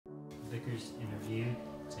Bickers interview.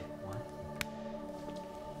 Take one.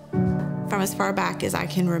 From as far back as I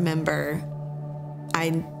can remember, I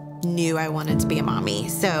knew I wanted to be a mommy.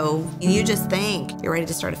 So you just think you're ready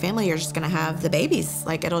to start a family, you're just gonna have the babies.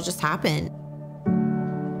 Like, it'll just happen.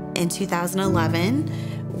 In 2011,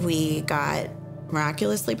 we got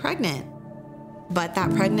miraculously pregnant. But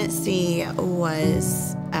that pregnancy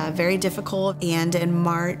was very difficult. And in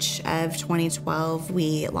March of 2012,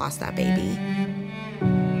 we lost that baby.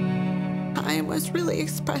 I was really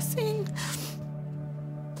expressing,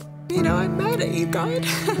 I'm mad at you, God.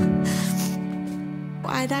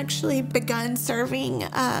 I'd actually begun serving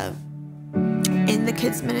in the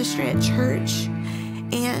kids ministry at church,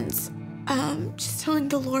 and just telling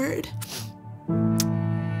the Lord,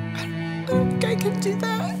 I don't think I can do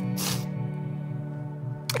that.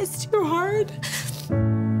 It's too hard.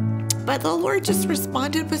 But the Lord just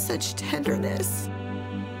responded with such tenderness.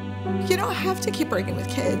 You don't have to keep working with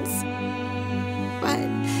kids. But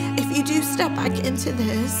if you do step back into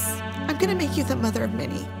this, I'm gonna make you the mother of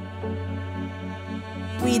many.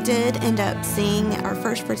 We did end up seeing our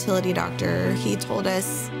first fertility doctor. He told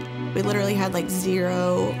us we literally had like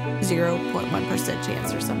 0.1%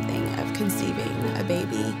 chance or something of conceiving a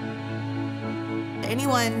baby.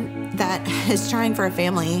 Anyone that is trying for a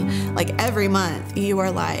family, like every month, you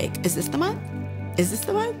are like, is this the month? Is this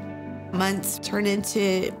the month? Months turn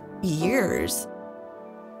into years.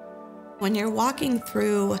 When you're walking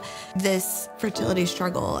through this fertility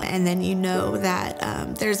struggle, and then you know that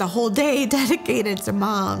there's a whole day dedicated to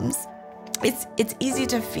moms, it's easy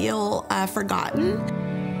to feel forgotten.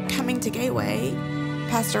 Coming to Gateway,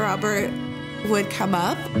 Pastor Robert would come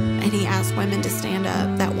up and he asked women to stand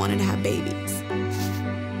up that wanted to have babies.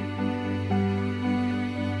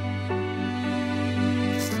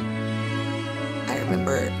 I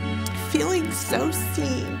remember feeling so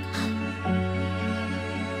seen.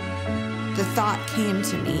 The thought came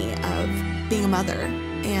to me of being a mother.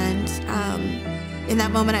 And in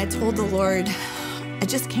that moment, I told the Lord, I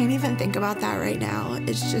just can't even think about that right now.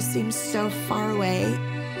 It just seems so far away.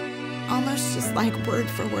 Almost just like word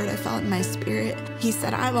for word, I felt in my spirit. He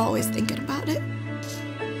said, I'm always thinking about it.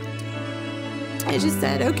 I just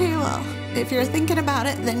said, okay, well, if you're thinking about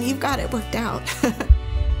it, then you've got it worked out.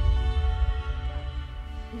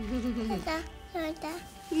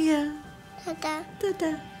 Yeah.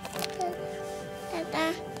 Da-da.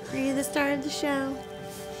 Are you the star of the show?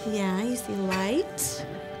 Yeah, you see light.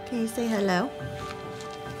 Can you say hello?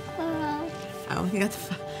 Hello. Oh, you got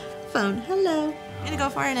the phone. Hello. You gonna go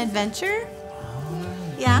for an adventure?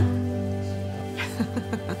 Yeah?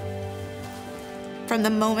 From the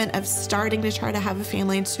moment of starting to try to have a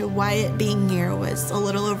family to Wyatt being here was a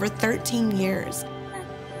little over 13 years.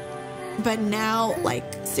 But now, like,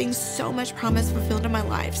 seeing so much promise fulfilled in my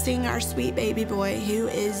life, seeing our sweet baby boy who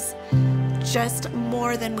is just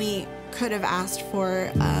more than we could have asked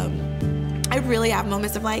for. I really have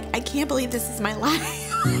moments of like, I can't believe this is my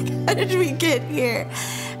life. How did we get here?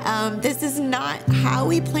 This is not how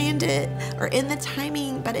we planned it or in the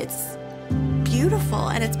timing, but it's beautiful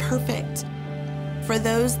and it's perfect. For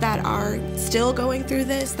those that are still going through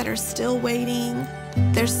this, that are still waiting,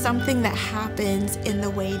 there's something that happens in the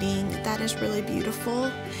waiting that is really beautiful,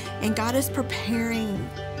 and God is preparing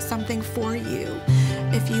something for you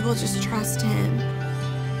if you will just trust Him.